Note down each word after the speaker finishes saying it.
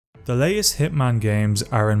The latest Hitman games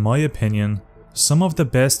are, in my opinion, some of the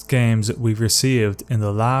best games we've received in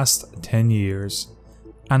the last 10 years.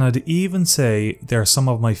 And I'd even say they're some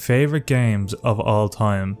of my favourite games of all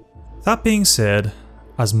time. That being said,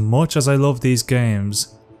 as much as I love these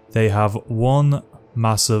games, they have one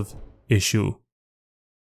massive issue.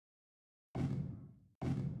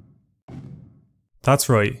 That's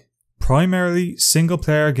right, primarily single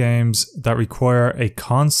player games that require a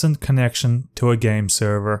constant connection to a game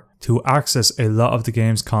server to access a lot of the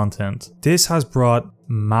game's content. This has brought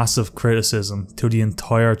massive criticism to the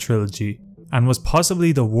entire trilogy and was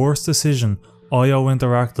possibly the worst decision IO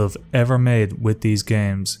Interactive ever made with these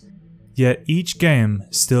games. Yet each game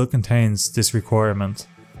still contains this requirement.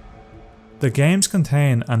 The games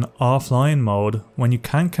contain an offline mode when you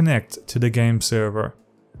can connect to the game server,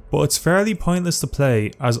 but it's fairly pointless to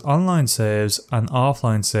play as online saves and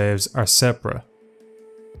offline saves are separate.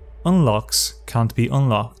 Unlocks can't be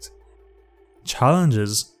unlocked.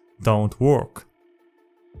 Challenges don't work.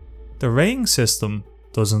 The rating system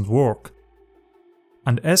doesn't work.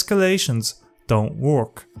 And escalations don't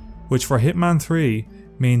work, which for Hitman 3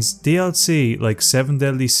 means DLC like 7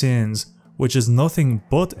 Deadly Sins, which is nothing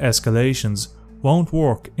but escalations, won't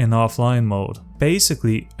work in offline mode.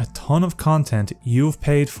 Basically, a ton of content you've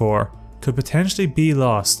paid for could potentially be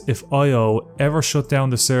lost if IO ever shut down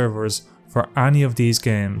the servers for any of these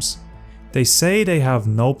games. They say they have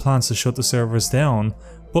no plans to shut the servers down,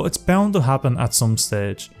 but it's bound to happen at some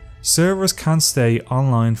stage. Servers can't stay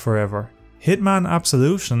online forever. Hitman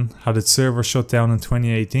Absolution had its server shut down in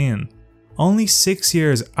 2018, only 6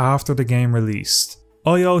 years after the game released.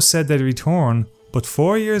 IO said they'd return, but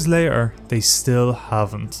 4 years later they still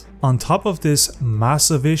haven't. On top of this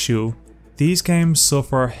massive issue, these games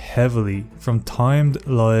suffer heavily from timed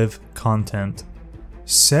live content.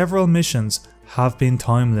 Several missions have been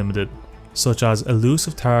time limited, such as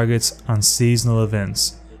elusive targets and seasonal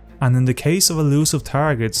events, and in the case of elusive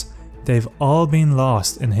targets, they've all been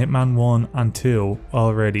lost in Hitman 1 and 2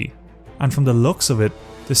 already, and from the looks of it,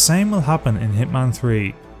 the same will happen in Hitman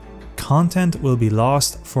 3. Content will be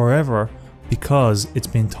lost forever because it's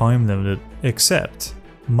been time limited, except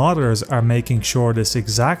modders are making sure this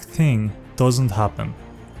exact thing doesn't happen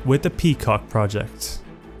with the Peacock Project.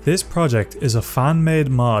 This project is a fan-made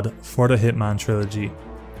mod for the Hitman Trilogy,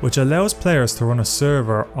 which allows players to run a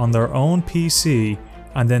server on their own PC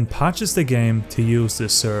and then patches the game to use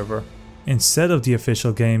this server, instead of the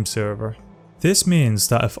official game server. This means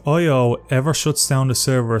that if IO ever shuts down the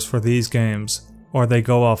servers for these games, or they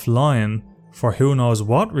go offline for who knows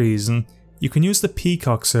what reason, you can use the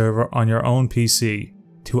Peacock server on your own PC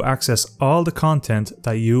to access all the content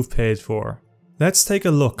that you've paid for. Let's take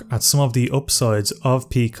a look at some of the upsides of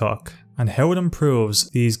Peacock and how it improves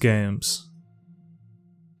these games.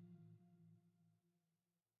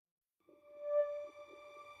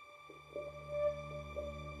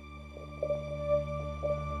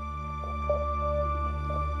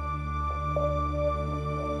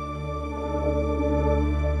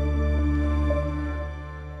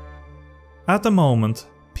 At the moment,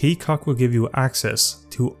 Peacock will give you access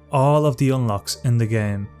to all of the unlocks in the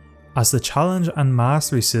game, as the challenge and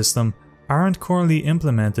mastery system aren't currently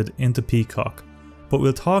implemented into Peacock, but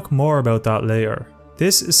we'll talk more about that later.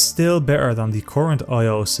 This is still better than the current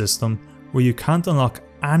IO system, where you can't unlock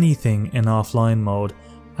anything in offline mode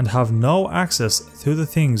and have no access to the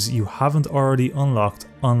things you haven't already unlocked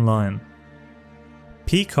online.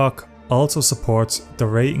 Peacock also supports the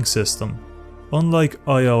rating system, unlike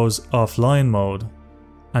IO's offline mode,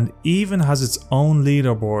 and even has its own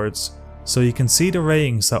leaderboards, so you can see the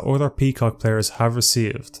ratings that other Peacock players have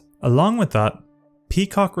received. Along with that,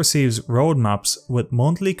 Peacock receives roadmaps with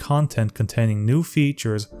monthly content containing new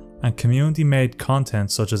features and community-made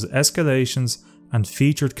content such as escalations and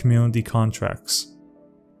featured community contracts.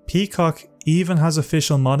 Peacock even has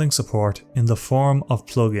official modding support in the form of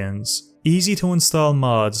plugins, easy to install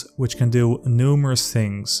mods which can do numerous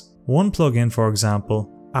things. One plugin, for example,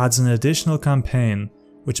 adds an additional campaign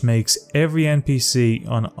which makes every NPC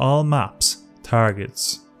on all maps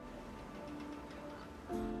targets.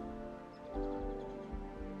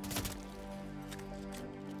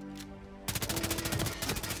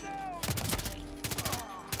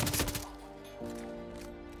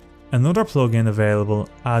 Another plugin available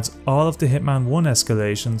adds all of the Hitman 1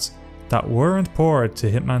 escalations that weren't ported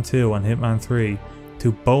to Hitman 2 and Hitman 3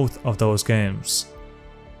 to both of those games.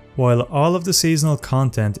 While all of the seasonal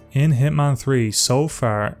content in Hitman 3 so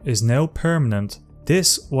far is now permanent,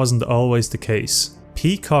 this wasn't always the case.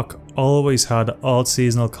 Peacock always had all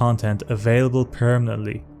seasonal content available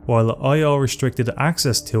permanently, while IO restricted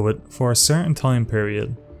access to it for a certain time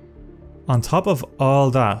period. On top of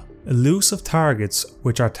all that, Elusive targets,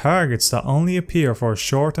 which are targets that only appear for a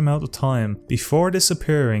short amount of time before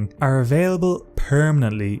disappearing, are available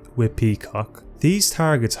permanently with Peacock. These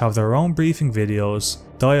targets have their own briefing videos,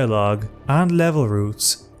 dialogue, and level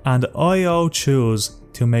routes, and IO choose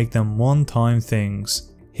to make them one-time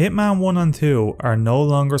things. Hitman 1 and 2 are no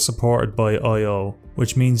longer supported by IO,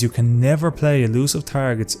 which means you can never play elusive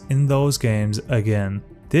targets in those games again.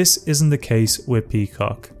 This isn't the case with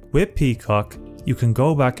Peacock. With Peacock, you can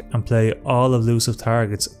go back and play all elusive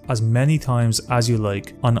targets as many times as you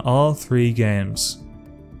like on all 3 games.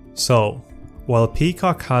 So, while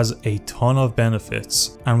Peacock has a ton of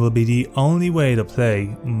benefits and will be the only way to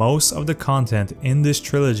play most of the content in this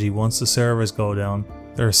trilogy once the servers go down,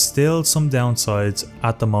 there are still some downsides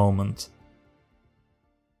at the moment.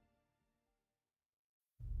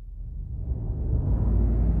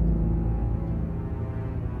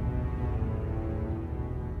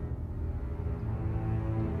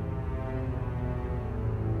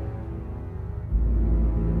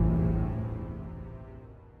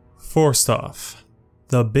 First off,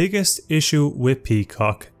 the biggest issue with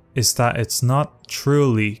Peacock is that it's not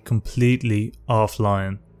truly completely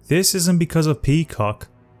offline. This isn't because of Peacock,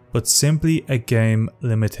 but simply a game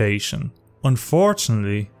limitation.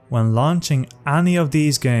 Unfortunately, when launching any of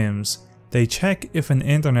these games, they check if an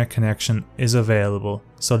internet connection is available,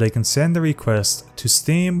 so they can send a request to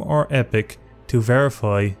Steam or Epic to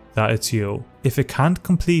verify that it's you. If it can't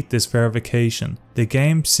complete this verification, the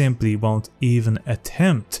game simply won't even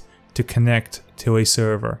attempt to connect to a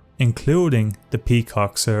server, including the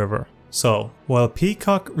Peacock server. So, while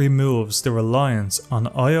Peacock removes the reliance on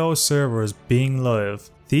IO servers being live,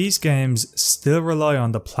 these games still rely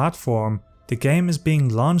on the platform the game is being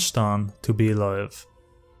launched on to be live.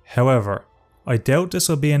 However, I doubt this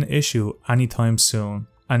will be an issue anytime soon,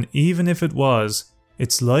 and even if it was,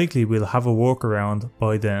 it's likely we'll have a workaround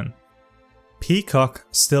by then. Peacock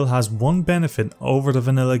still has one benefit over the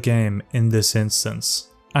vanilla game in this instance,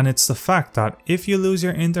 and it's the fact that if you lose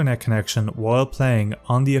your internet connection while playing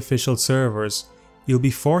on the official servers, you'll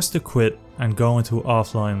be forced to quit and go into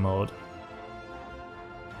offline mode.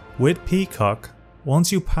 With Peacock,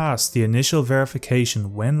 once you pass the initial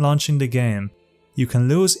verification when launching the game, you can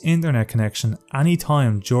lose internet connection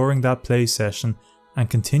anytime during that play session and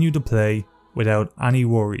continue to play without any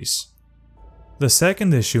worries. The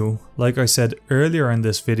second issue, like I said earlier in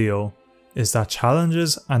this video, is that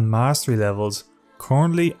challenges and mastery levels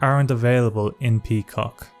currently aren't available in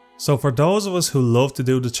Peacock. So for those of us who love to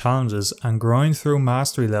do the challenges and grind through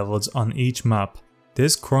mastery levels on each map,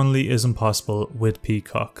 this currently isn't possible with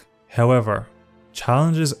Peacock. However,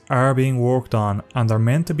 challenges are being worked on and are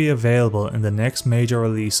meant to be available in the next major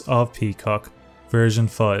release of Peacock, version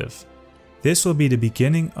 5. This will be the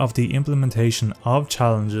beginning of the implementation of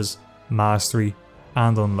challenges, mastery,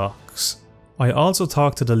 and unlocks. I also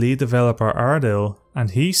talked to the lead developer rdil,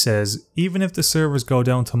 and he says even if the servers go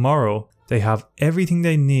down tomorrow, they have everything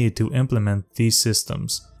they need to implement these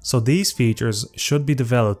systems, so these features should be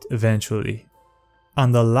developed eventually.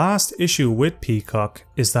 And the last issue with Peacock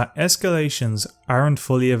is that escalations aren't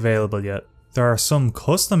fully available yet. There are some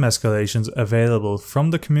custom escalations available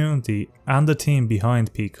from the community and the team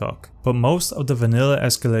behind Peacock, but most of the vanilla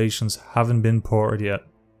escalations haven't been ported yet,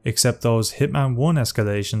 except those Hitman 1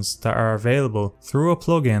 escalations that are available through a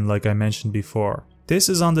plugin like I mentioned before. This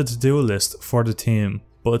is on the to-do list for the team,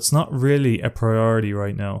 but it's not really a priority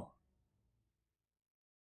right now.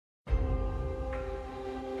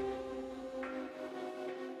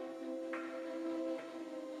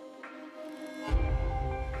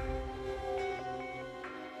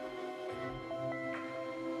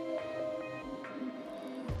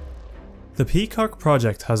 The Peacock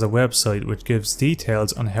Project has a website which gives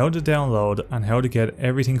details on how to download and how to get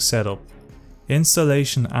everything set up.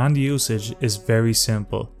 Installation and usage is very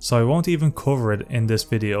simple, so I won't even cover it in this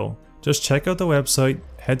video. Just check out the website,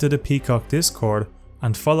 head to the Peacock Discord,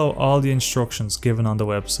 and follow all the instructions given on the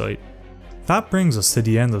website. That brings us to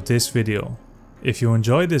the end of this video. If you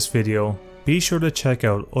enjoyed this video, be sure to check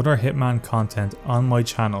out other Hitman content on my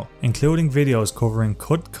channel, including videos covering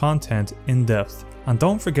cut content in depth. And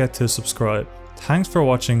don't forget to subscribe. Thanks for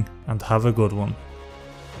watching and have a good one.